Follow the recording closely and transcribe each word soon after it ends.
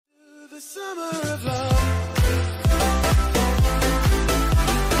summer of love.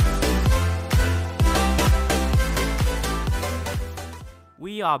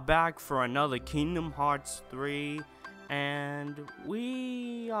 We are back for another Kingdom Hearts 3, and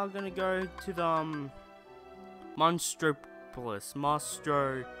we are gonna go to the Monstropolis.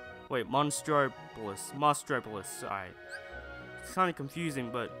 Monstropolis. Sorry, it's kind of confusing,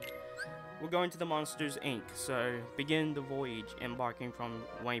 but we're going to the Monsters Inc. So begin the voyage, embarking from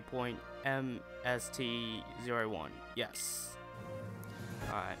waypoint MST-01. Yes.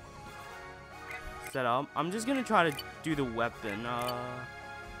 All right. Set up. I'm just gonna try to do the weapon. How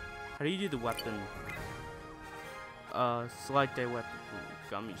do you do the weapon? Select a weapon.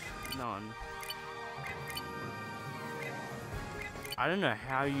 Gummy. None. I don't know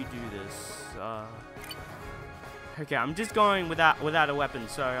how you do this. Okay, I'm just going without a weapon.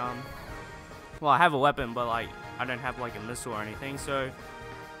 So well, I have a weapon, but like I don't have like a missile or anything. So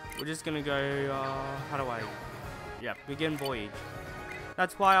we're just gonna go. How do I? Yeah, begin voyage.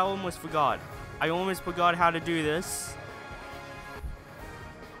 That's why I almost forgot. I almost forgot how to do this.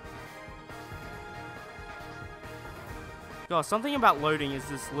 God, something about loading is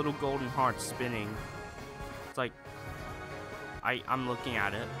this little golden heart spinning. It's like I'm looking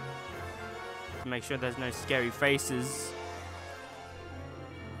at it to make sure there's no scary faces.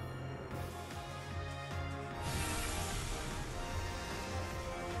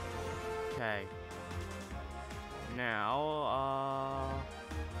 Okay. Now,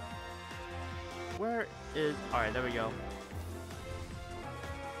 where is... Alright, there we go.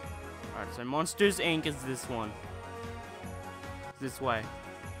 Alright, so Monsters Inc. is this one. This way.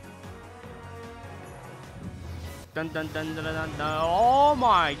 Dun dun dun dun dun dun. Oh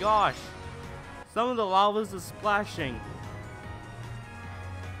my gosh! Some of the lavas are splashing.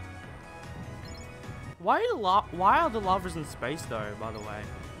 Why are the lavas in space though, by the way?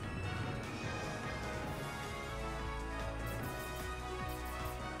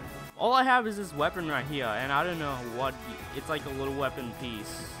 All I have is this weapon right here, and I don't know what... It's like a little weapon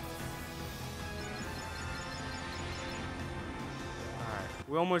piece. Alright,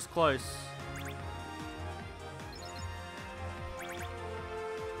 we're almost close.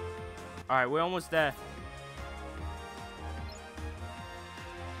 Alright, we're almost there.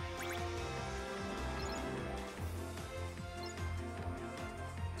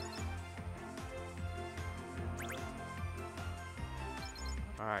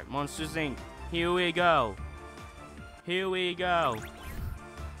 Alright, Monsters Inc. Here we go. Here we go.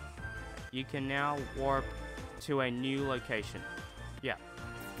 You can now warp to a new location. Yeah.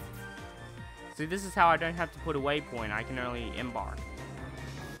 See, this is how I don't have to put a waypoint. I can only embark.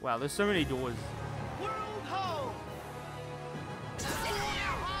 Wow, there's so many doors.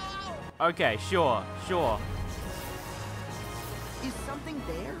 Okay, sure. Is something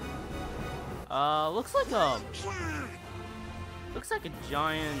there? Looks like a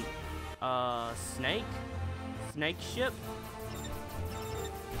giant snake ship.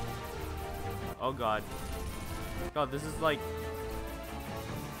 Oh god, this is like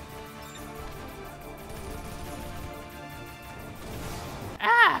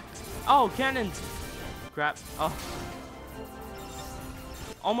oh, cannons. Crap.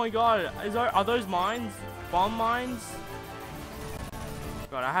 Oh my god, are those mines? Bomb mines?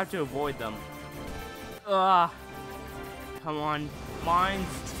 God, I have to avoid them. Come on, mines.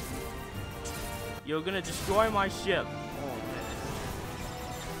 You're gonna destroy my ship. Oh, man.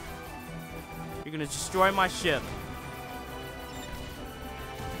 You're gonna destroy my ship.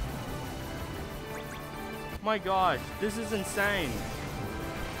 My gosh, this is insane.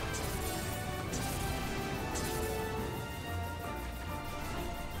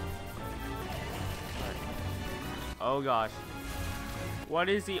 Oh gosh. What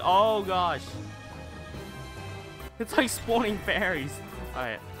is he? Oh gosh. It's like spawning fairies.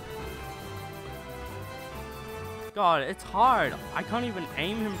 Alright. God, it's hard. I can't even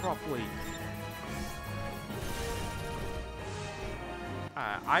aim him properly.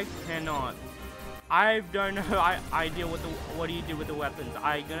 I cannot. I don't know idea what do you do with the weapons.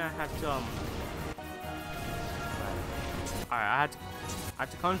 I'm gonna have to Alright, I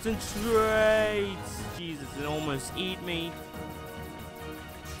have to concentrate. Jesus, it almost eat me.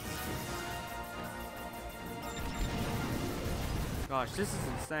 Gosh, this is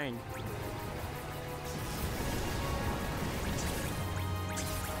insane.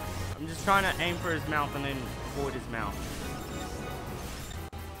 I'm just trying to aim for his mouth and then avoid his mouth.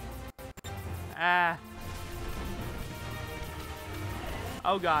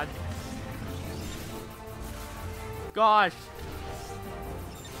 Oh god. Gosh.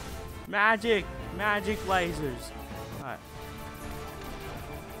 Magic lasers. Alright.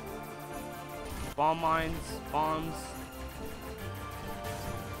 Bomb mines, bombs.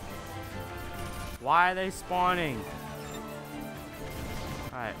 Why are they spawning?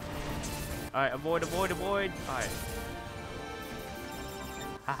 Alright. Alright, avoid, avoid, avoid. Alright.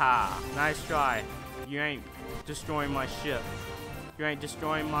 Haha, nice try. You ain't destroying my ship. You ain't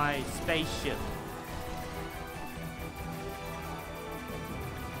destroying my spaceship.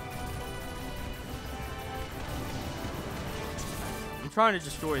 I'm trying to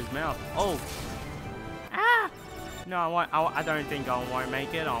destroy his mouth. Oh. Ah! No, I don't think I won't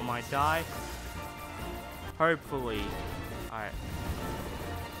make it. I might die. Hopefully. Alright.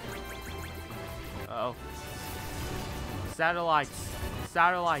 Uh-oh. Satellites.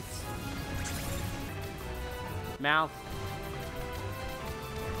 Satellites. Mouth.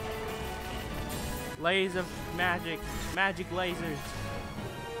 Laser magic. Magic lasers.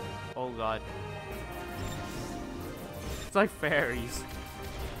 Oh god. It's like fairies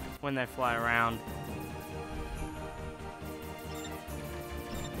when they fly around.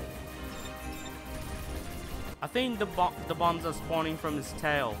 I think the bombs are spawning from his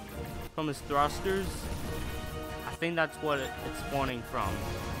tail. From his thrusters. I think that's what it's spawning from.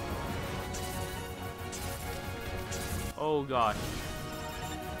 Oh god.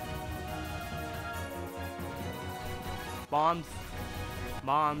 Bombs.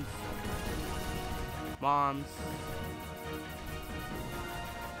 Bombs. Bombs.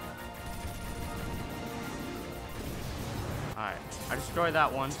 Alright. I destroyed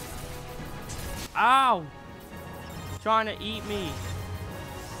that one. Ow! Trying to eat me.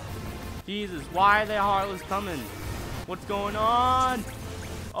 Jesus, why are the Heartless coming? What's going on?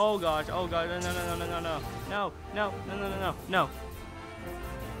 Oh gosh, oh god, no, no, no, no, no, no, no, no, no, no, no, no, no.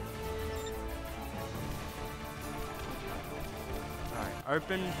 Alright,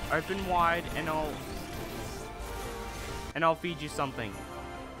 open wide, and I'll feed you something.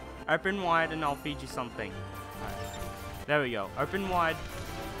 Open wide, and I'll feed you something. Alright, there we go. Open wide.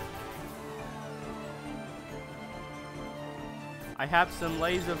 I have some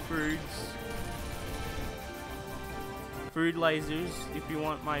laser foods. Food lasers, if you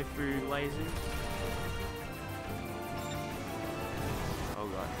want my food lasers. Oh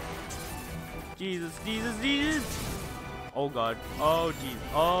god. Jesus, Jesus, Jesus! Oh god. Oh jeez.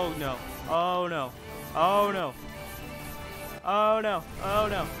 Oh no. Oh no. Oh no. Oh no. Oh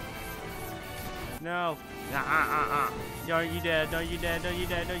no. No. Don't you dare. Don't you dare. Don't you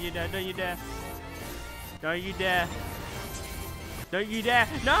dare. Don't you dare. Don't you dare. Don't you dare. Don't you dare!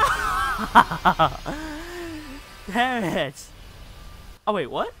 No! Damn it! Oh wait,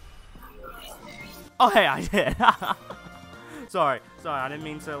 what? Oh hey, I did. Sorry, I didn't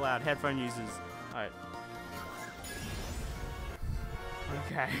mean so loud. Headphone users. Alright.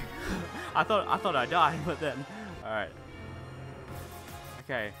 Okay. I thought I died, but then. Alright.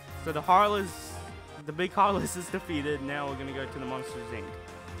 Okay. So the big Heartless is defeated. Now we're gonna go to the Monsters Inc.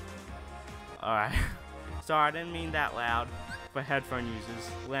 Alright. Sorry, I didn't mean that loud. For headphone users,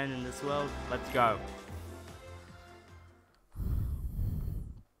 land in this world, let's go.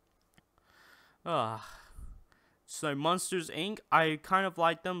 So Monsters Inc., I kind of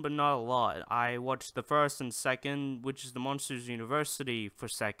like them, but not a lot. I watched the first and second, which is the Monsters University for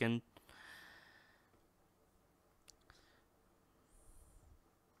second.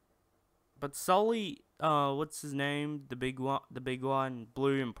 But Sully, what's his name? The big one,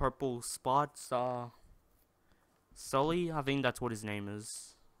 blue and purple spots, Sully? I think that's what his name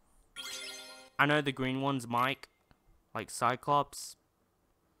is. I know the green one's Mike. Like Cyclops.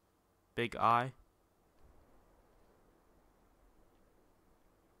 Big eye.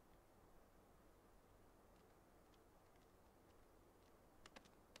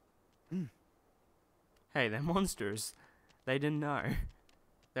 Hey, they're monsters. They didn't know.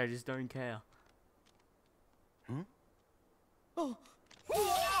 They just don't care. Hmm? Oh!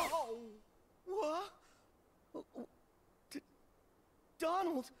 Whoa! What?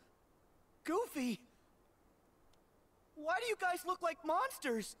 Donald! Goofy! Why do you guys look like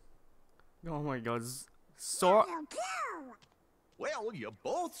monsters? Oh my god. So Well, you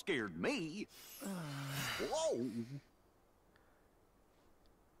both scared me. Whoa!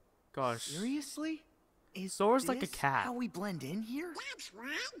 Gosh. Seriously? Is Sora's like a this cat. how we blend in here? That's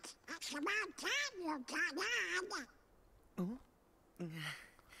right. It's about time you got on.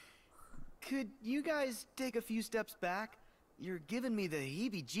 Could you guys take a few steps back? You're giving me the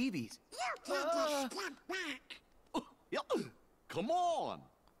heebie-jeebies. You take a step back. Yeah, come on.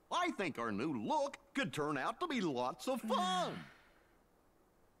 I think our new look could turn out to be lots of fun.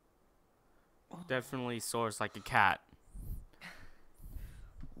 Definitely Sora's like a cat.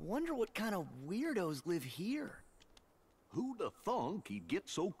 Wonder what kind of weirdos live here. Who'da thunk he'd get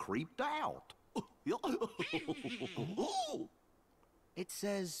so creeped out? It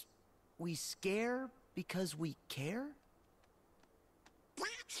says, we scare because we care?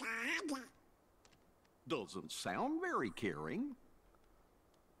 That's odd. Doesn't sound very caring.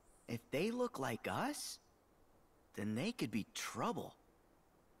 If they look like us, then they could be trouble.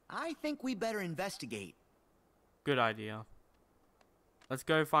 I think we better investigate. Good idea. Let's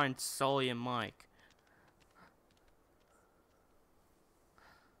go find Sully and Mike.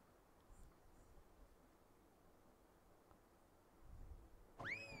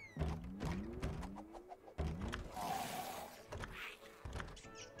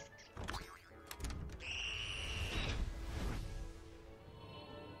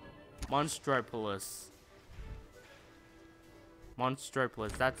 Monstropolis.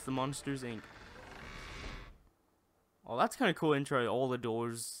 Monstropolis, that's the Monsters Inc. Oh, that's kind of cool intro. All the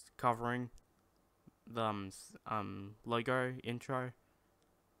doors covering the logo intro.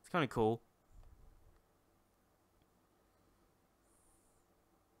 It's kind of cool.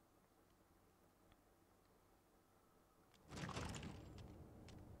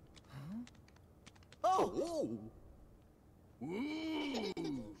 Oh! Ooh.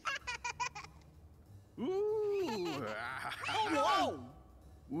 Ooh. Whoa!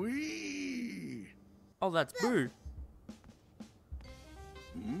 Wee. Oh, that's Boo.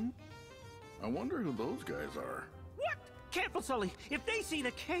 I wonder who those guys are. What? Careful, Sully. If they see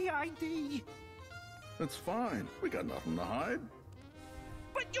the KID. It's fine. We got nothing to hide.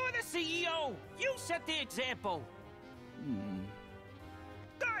 But you're the CEO. You set the example.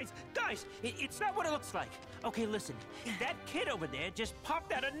 Guys, it's not what it looks like. Okay, listen. That kid over there just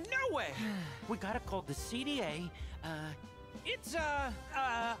popped out of nowhere. We gotta call the CDA. It's,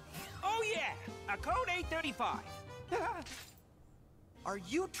 oh yeah, a code 835. Are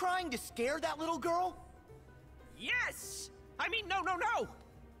you trying to scare that little girl? Yes! I mean, no.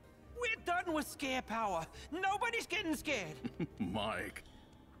 We're done with scare power. Nobody's getting scared. Mike,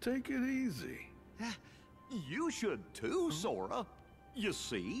 take it easy. You should too, Sora. You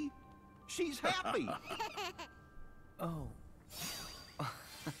see? She's happy. Oh.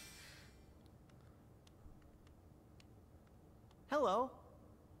 Hello.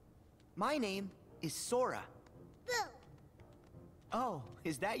 My name is Sora. Boo. Oh,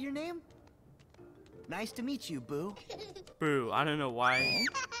 is that your name? Nice to meet you, Boo. Boo, I don't know why.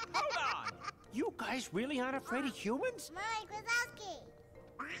 Hold on! You guys really aren't afraid of humans? Mike Wazowski.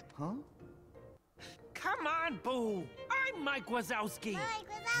 Huh? Come on, Boo! I'm Mike Wazowski! Mike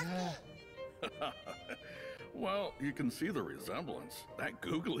Wazowski. Well, you can see the resemblance. That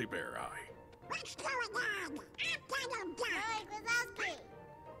googly bear eye. What's going on? I'm gonna die. Mike Wazowski.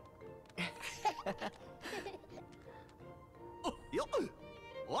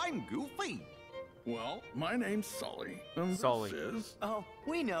 I'm Goofy. Well, my name's Sully. And Sully. this is... Oh,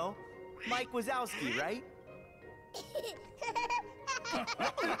 we know. Mike Wazowski, right?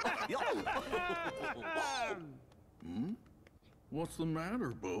 What's the matter,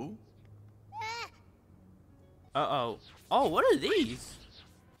 Boo? Uh-oh. Oh, what are these?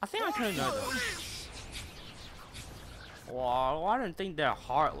 I think I kind of know them. Well, I don't think they're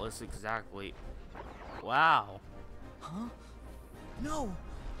heartless exactly. Wow. Huh? No,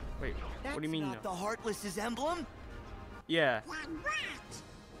 Wait, that's what do you mean? not the Heartless's emblem. Yeah. You're right.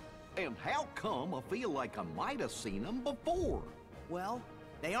 And how come I feel like I might have seen them before? Well,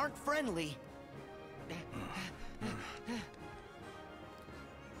 they aren't friendly.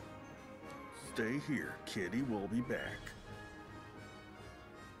 Stay here, kitty. We'll be back.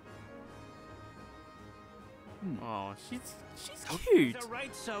 Oh, she's cute. All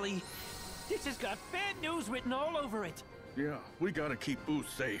right, Sully. This has got bad news written all over it. Yeah, we gotta keep Boo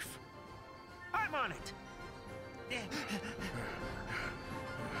safe. I'm on it.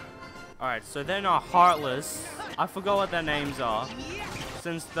 Alright, so they're not heartless. I forgot what their names are.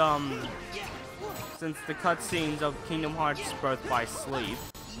 Since the cutscenes of Kingdom Hearts Birth by Sleep.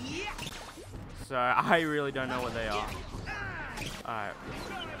 So I really don't know what they are. Alright.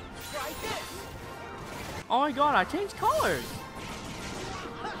 Oh my god, I changed colors!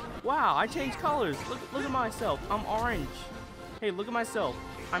 Wow, I changed colors. Look at myself. I'm orange. Hey, look at myself.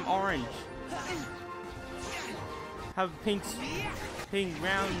 I'm orange. Have pink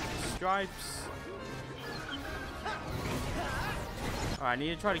round stripes. Alright, I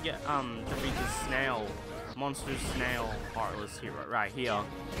need to try to get defeat the snail. Monster snail heartless hero right here.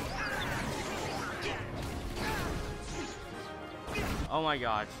 Oh my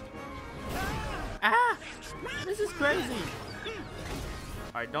gosh. Ah! This is crazy!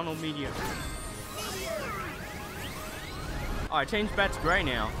 Alright, Donald Media. Alright, change bats gray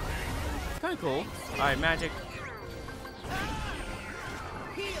now. It's kinda cool. Alright, magic.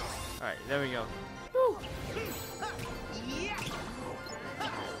 Alright, there we go.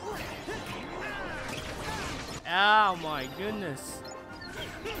 Oh my goodness.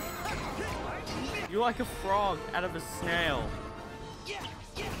 You're like a frog out of a snail.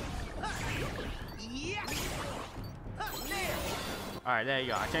 Alright, there you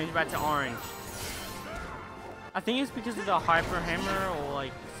go. I changed it back to orange. I think it's because of the Hyper Hammer or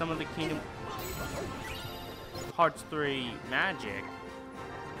like some of the Kingdom Hearts 3 magic.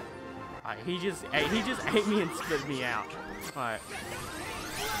 Alright, he just ate me and spit me out. Alright.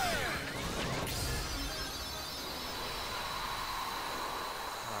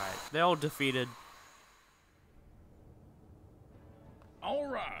 Alright, they're all defeated. All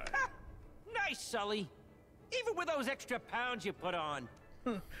right. Nice, Sully. Even with those extra pounds you put on.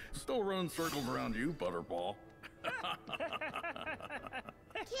 Still running circles around you, Butterball.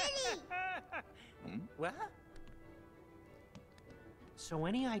 Kitty! What? So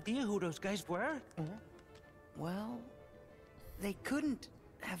any idea who those guys were? Well, they couldn't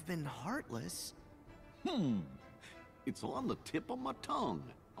have been heartless. It's on the tip of my tongue.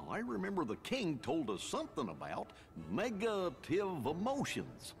 I remember the king told us something about negative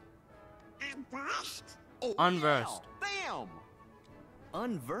emotions. Unversed? Oh, Unversed. yeah, them!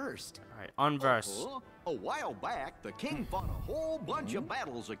 Unversed. Alright, unversed. A while back, the king fought a whole bunch of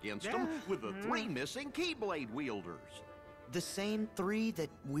battles against them with the 3 missing Keyblade wielders. The same 3 that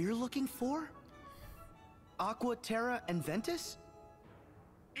we're looking for? Aqua, Terra, and Ventus?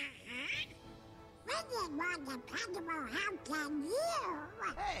 When you're more dependable, how can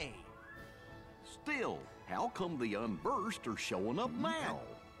you? Hey! Still, how come the Unversed are showing up now?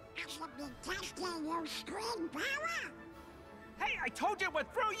 I should be testing your screen power. Hey, I told you we're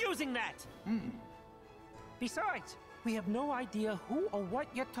through using that! Besides, we have no idea who or what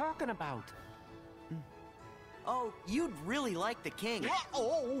you're talking about. Oh, you'd really like the king.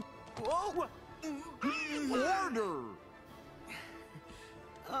 Uh-oh! Whoa! Order!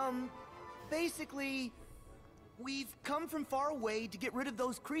 Basically, we've come from far away to get rid of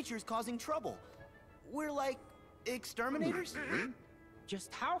those creatures causing trouble. We're like exterminators?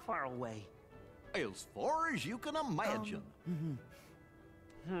 Just how far away? As far as you can imagine.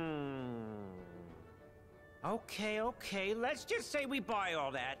 Okay, let's just say we buy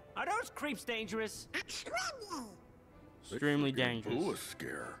all that. Are those creeps dangerous? Extremely. Extremely Boo dangerous. a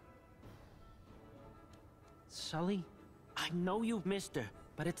scare. Sully, I know you've missed her,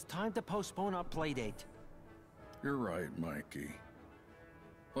 but it's time to postpone our playdate. You're right, Mikey.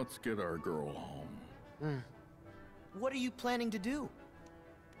 Let's get our girl home. What are you planning to do?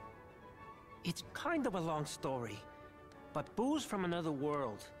 It's kind of a long story, but Boo's from another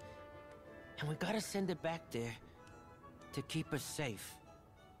world. And we gotta send it back there to keep us safe.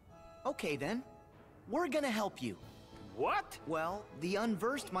 Okay then. We're gonna help you. What? Well, the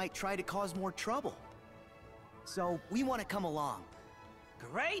Unversed might try to cause more trouble. So, we want to come along.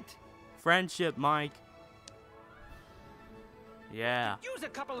 Great! Friendship, Mike. Yeah. Use a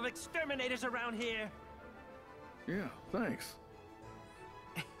couple of exterminators around here. Yeah, thanks.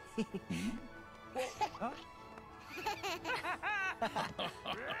 You're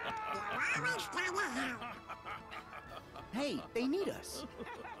always trying to help. Hey, they need us.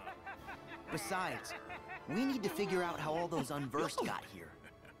 Besides, we need to figure out how all those Unversed got here.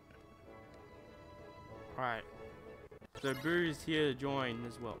 Alright. So Boo is here to join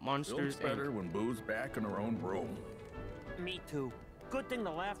as well. Monsters Feels better Inc. when Boo's back in her own room. Me too. Good thing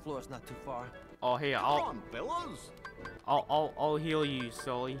the laugh floor's not too far. Oh, here, Come on, fellas! I'll heal you,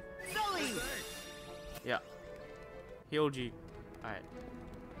 Sully. Sully! Yeah. Healed you. Alright.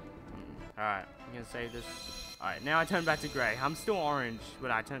 Alright, I'm gonna save this. Alright, now I turn back to gray. I'm still orange,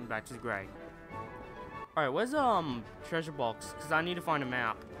 but I turn back to gray. Alright, where's treasure box? Cause I need to find a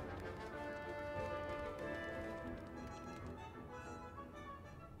map.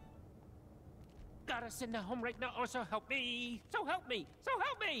 Gotta send her home right now, or so help me! So help me! So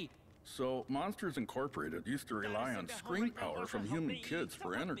help me! So, Monsters Incorporated used to rely on screen power from human kids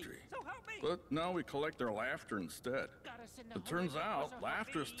for energy. But now we collect their laughter instead. It turns out,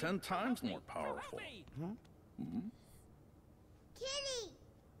 laughter is 10 times more powerful. Kitty!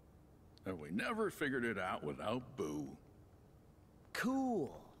 And we never figured it out without Boo.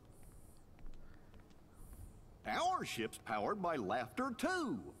 Cool. Our ship's powered by laughter,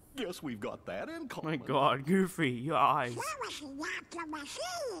 too. Guess we've got that in Oh common. my god, Goofy, your eyes. Where was the laughter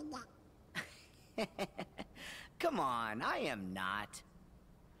machine? Come on, I am not.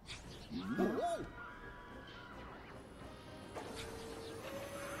 Whoa.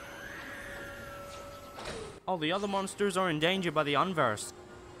 Oh, the other monsters are in danger by the Unversed.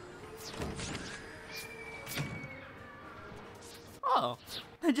 Oh,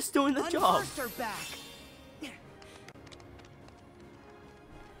 They're just doing the job. Unversed are back.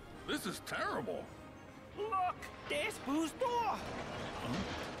 This is terrible. Look, there's Boo's door.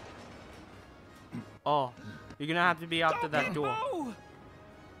 Oh, you're gonna have to be out to that door. Boo!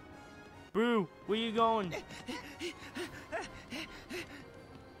 Boo, where you going?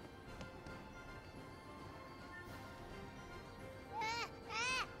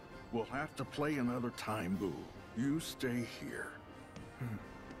 We'll have to play another time, Boo. You stay here.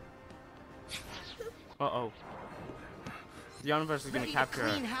 Uh-oh. The universe is gonna Ready to capture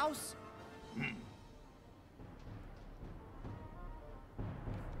clean her. house?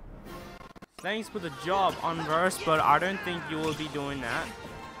 Thanks for the job, Unverse, but I don't think you will be doing that.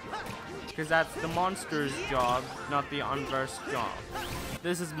 Because that's the Monsters job, not the Unversed job.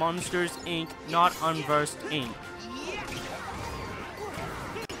 This is Monsters Inc., not Unversed Inc.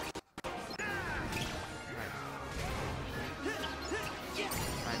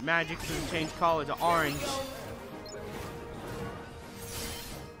 Alright, Magic's gonna change color to orange.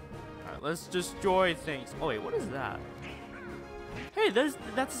 Alright, let's destroy things. Oh wait, what is that? Hey, that's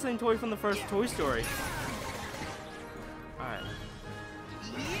the same toy from the first Toy Story. Alright.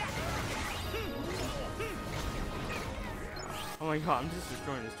 Oh my god, I'm just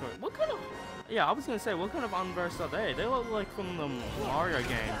destroying this toy. What kind of... Yeah, I was gonna say, what kind of Unversed are they? They look like from the Mario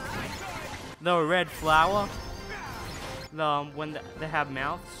game. The red flower. The, when they have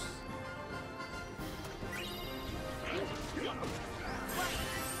mouths.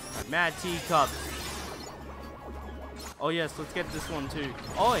 Right, mad teacups. Oh yes, let's get this one too.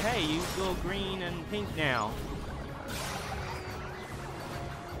 Oh hey, you go green and pink now.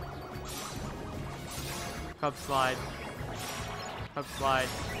 Cup slide. Cup slide.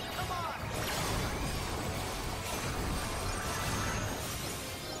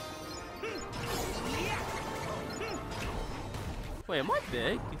 Wait, am I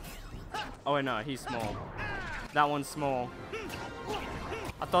big? Oh wait, no, he's small. That one's small.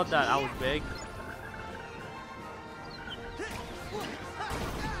 I thought that I was big.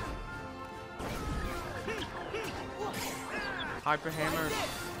 Hyper Hammer.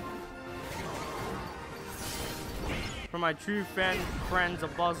 For my true friends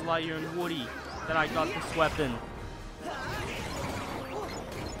of Buzz Lightyear and Woody, that I got this weapon.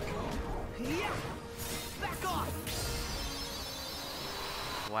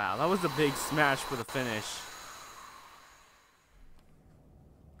 Wow, that was a big smash for the finish.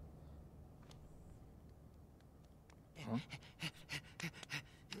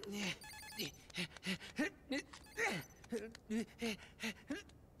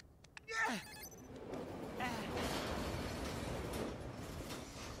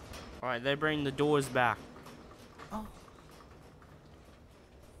 Alright, they bring the doors back. Oh.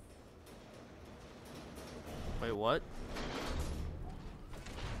 Wait, what?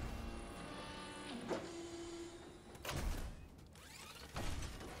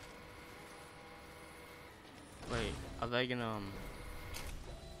 Wait, are they gonna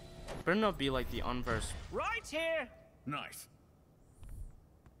better not be like the Unversed. Right here. Nice.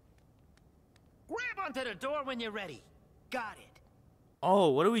 Grab onto the door when you're ready. Got it.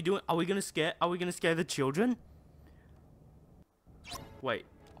 Oh, what are we doing? Are we gonna scare the children? Wait,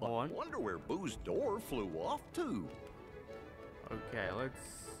 I hold on. wonder where Boo's door flew off to. Okay, let's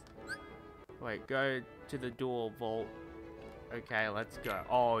wait, go to the door vault. Okay, let's go.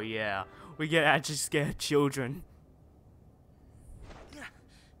 Oh yeah. We get actually scared children.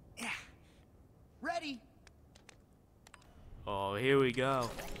 Ready. Oh, here we go.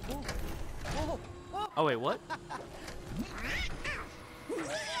 Oh wait, what?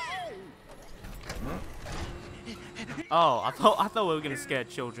 Oh, I thought we were gonna scare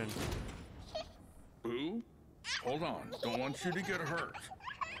children. Boo? Hold on. Don't want you to get hurt.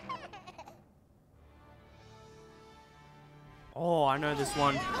 Oh, I know this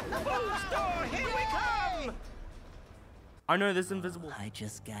one. Boo's door, here we come! I know this invisible. I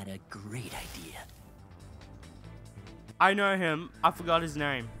just got a great idea. I know him. I forgot his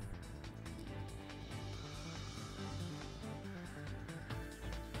name.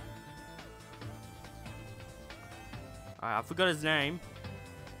 I forgot his name.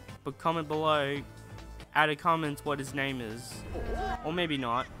 But comment below. Add a comment what his name is. Or maybe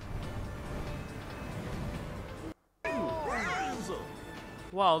not.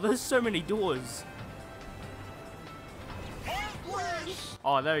 Wow, there's so many doors.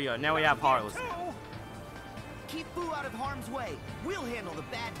 Oh, there we go. Now we have Heartless. Keep Boo out of harm's way. We'll handle the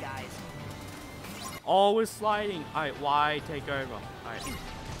bad guys. Oh, we're sliding. Alright, why take over? Alright.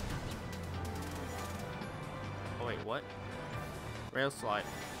 Oh, wait, what? Rail slide.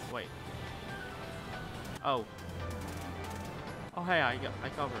 Wait. Oh. Oh hey, I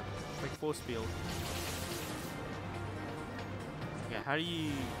cover. Like force field. Yeah, how do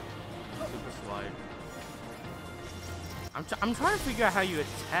you super slide? I'm trying to figure out how you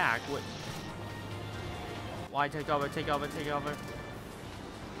attack. What? Why take over? Take over? Take over?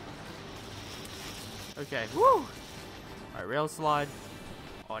 Okay. Woo! All right, rail slide.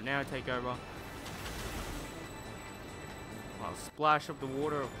 Oh, now take over. Wow, splash up the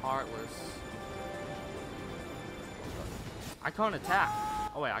water of Heartless. I can't attack.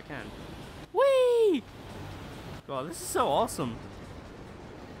 Oh wait, I can. Whee! God, this is so awesome.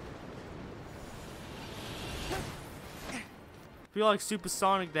 I feel like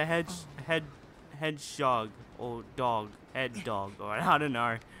Supersonic the hedgehog or dog, head dog, or I don't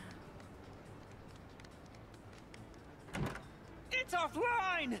know. It's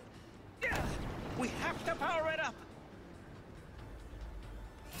offline! We have to power it up!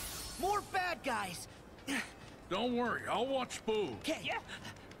 More bad guys! Don't worry, I'll watch Boo. Okay, yeah.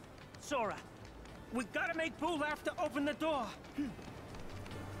 Sora, we gotta make Boo laugh to open the door.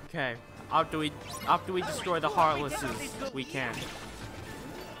 Okay, after we destroy the Heartlesses, we can.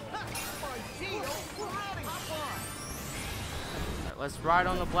 Alright, let's ride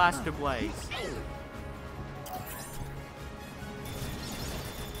on the Blaster Blaze.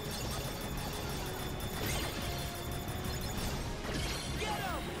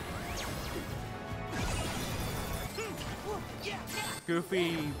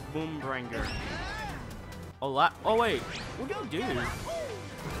 Goofy Boombringer. Oh, oh wait, what do you do?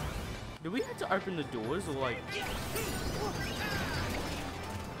 Do we have to open the doors or like?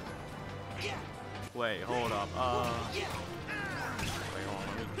 Wait, hold up. Wait, hold on.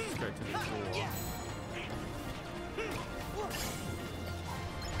 Let me just go to the door.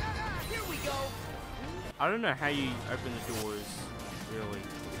 Here we go! I don't know how you open the doors, really.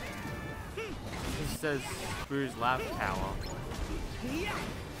 It says Boo's Laugh Tower.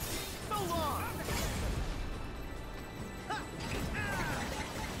 So long!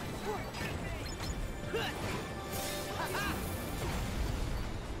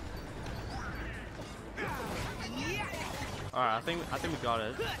 Alright, I think we got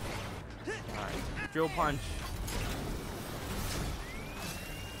it. Alright, drill punch.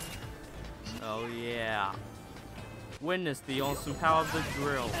 Oh yeah. Witness the awesome power of the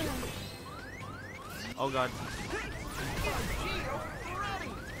drill. Oh god. Okay.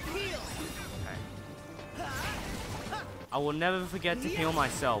 I will never forget to heal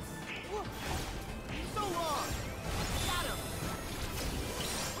myself. So long! Got him!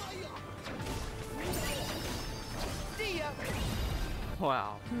 See ya!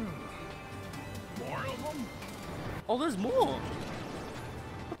 Wow. More of them? Oh, there's more.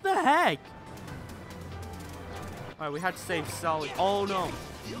 What the heck? Alright, we had to save Sully. Oh no.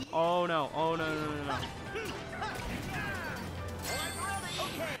 Oh no. Oh no, no, no, no.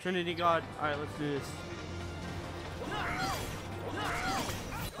 Trinity God. Alright, let's do this.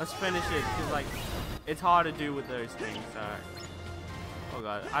 Let's finish it, because like, it's hard to do with those things, alright. Oh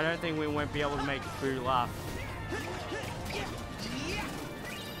god, I don't think we won't be able to make Boo laugh.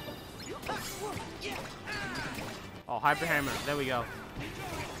 Oh, Hyper Hammer, there we go.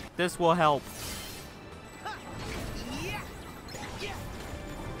 This will help.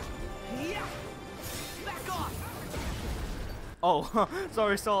 Oh,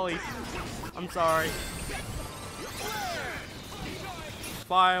 sorry, Sully. I'm sorry.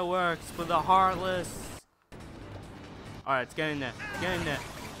 Fireworks for the Heartless. Alright, let's get in there. Get in there.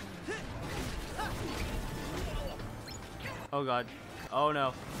 Oh god. Oh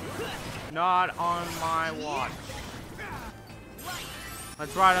no. Not on my watch.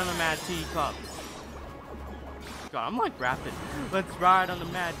 Let's ride on the Mad Teacups. God, I'm like rapping. Let's ride on the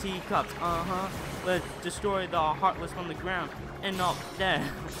Mad Teacups. Uh-huh. Let's destroy the Heartless on the ground and not dead.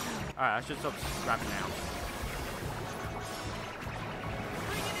 Alright, I should stop rapping now.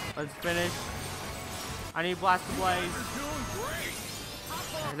 Let's finish. I need Blaster Blaze.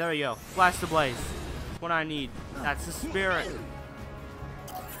 Okay, there we go. Blaster Blaze. That's what I need. That's the spirit.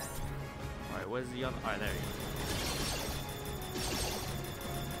 Alright, where's the other? Alright, there you go.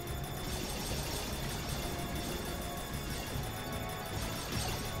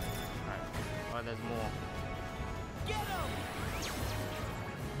 Alright, there's more.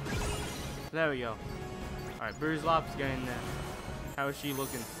 There we go. Alright, Bruce Lop's getting there. How is she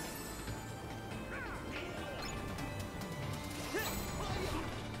looking?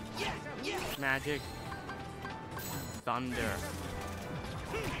 Magic. Thunder.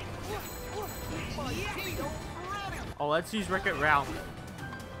 Oh, let's use Wreck-It Ralph.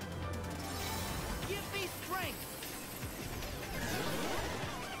 Give me strength!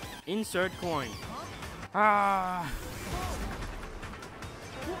 Insert coin. Ah.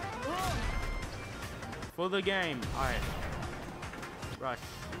 For the game. Alright. Rush.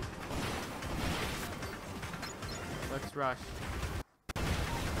 Let's rush.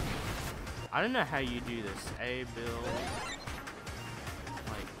 I don't know how you do this. A build.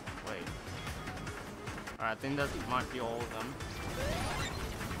 Like, wait. Alright, I think that might be all of them.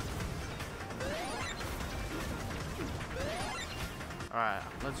 Alright,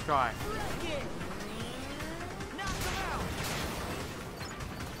 let's try.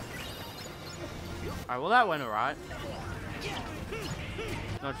 Alright, well that went alright.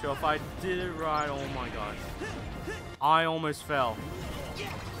 Not sure if I did it right. Oh my gosh. I almost fell.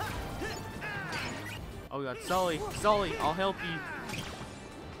 Oh god, Sully, Sully, I'll help you.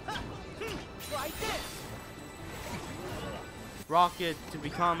 Rocket to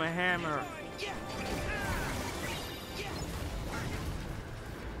become a hammer.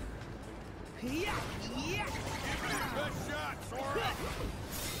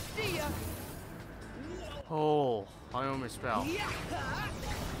 Oh, I almost fell.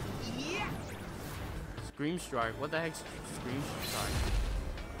 Scream Strike. What the heck's Scream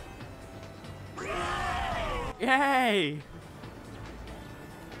Strike? Yay! Hey,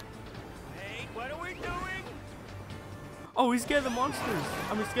 what are we doing? Oh, we scared the monsters.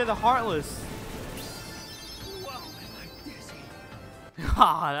 I mean, scared the Heartless. Whoa, I'm dizzy.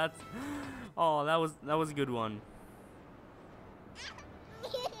 Ah, that's. Oh, that was a good one.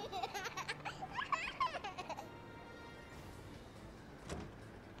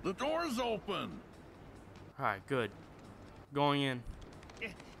 The door's open. All right, good. Going in.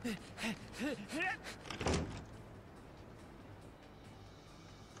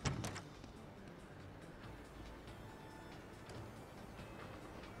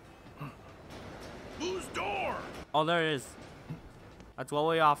 Whose door? Oh, there it is. That's what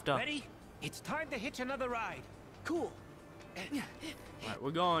we're after. Ready? It's time to hitch another ride. Cool. Alright,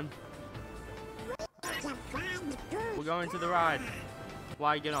 we're going. We're going to the ride.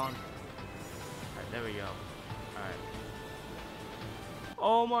 Why get on? Alright, there we go. Alright.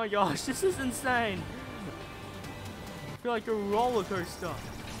 Oh my gosh, this is insane. I feel like a roller coaster.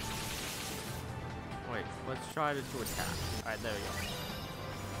 Wait, let's try to attack. Alright, there we go.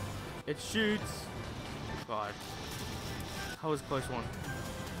 It shoots. God. That was a close one.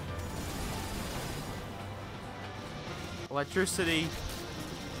 Electricity.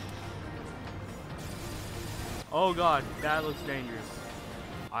 Oh god, that looks dangerous.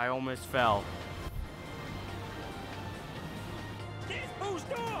 I almost fell. There's Boo's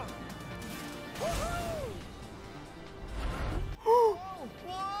door!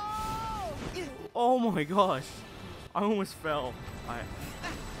 Oh my gosh. I almost fell.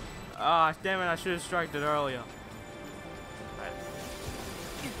 Ah, damn it, I should have struck it earlier. Alright.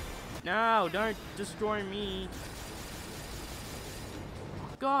 No, don't destroy me.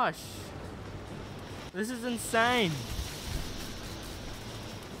 Gosh. This is insane.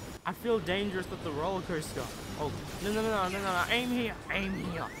 I feel dangerous with the roller coaster. Oh, no. Aim here. Aim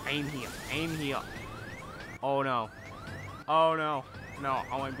here. Aim here. Aim here. Oh no. Oh no. No,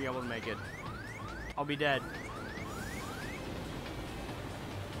 I won't be able to make it. I'll be dead.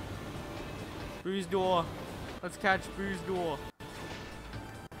 Boo's door. Let's catch Boo's door.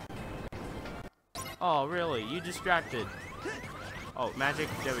 Oh, really? You distracted. Oh, magic.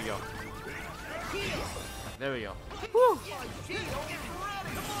 There we go. There we go. Woo!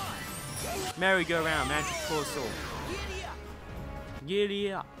 Merry-go-round, magic torso.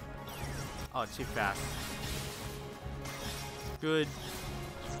 Giddy up. Oh, too fast. Good.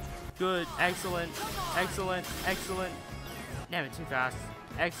 Good. Excellent. Excellent. Excellent. Damn it, too fast.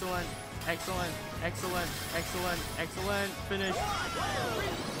 Excellent. Excellent. Excellent. Excellent. Excellent. Finish.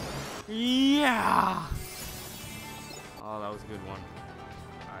 Yeah! Oh, that was a good one.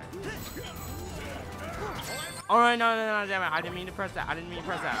 Alright, no, damn it. I didn't mean to press that.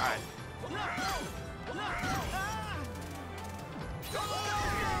 Alright.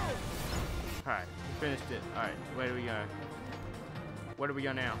 Alright, we finished it. Alright, where do we go? Where do we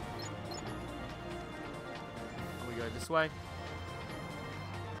go now? We go this way.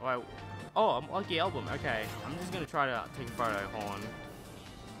 Alright. Oh, a lucky album. Okay, I'm just gonna try to take a photo. Hold on.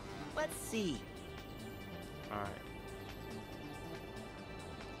 Let's see. Alright.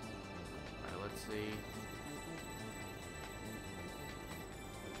 Alright, let's see.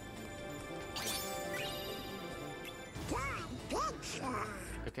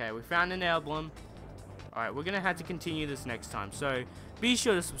 Okay, we found an album. Alright, we're gonna have to continue this next time. So be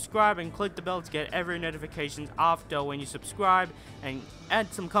sure to subscribe and click the bell to get every notifications after when you subscribe, and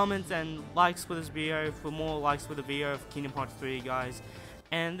add some comments and likes for this video for more likes for the video of Kingdom Hearts 3, guys.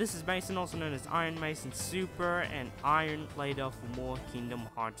 And this is Mason, also known as Iron Mason Super and Iron Later for more Kingdom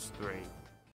Hearts 3.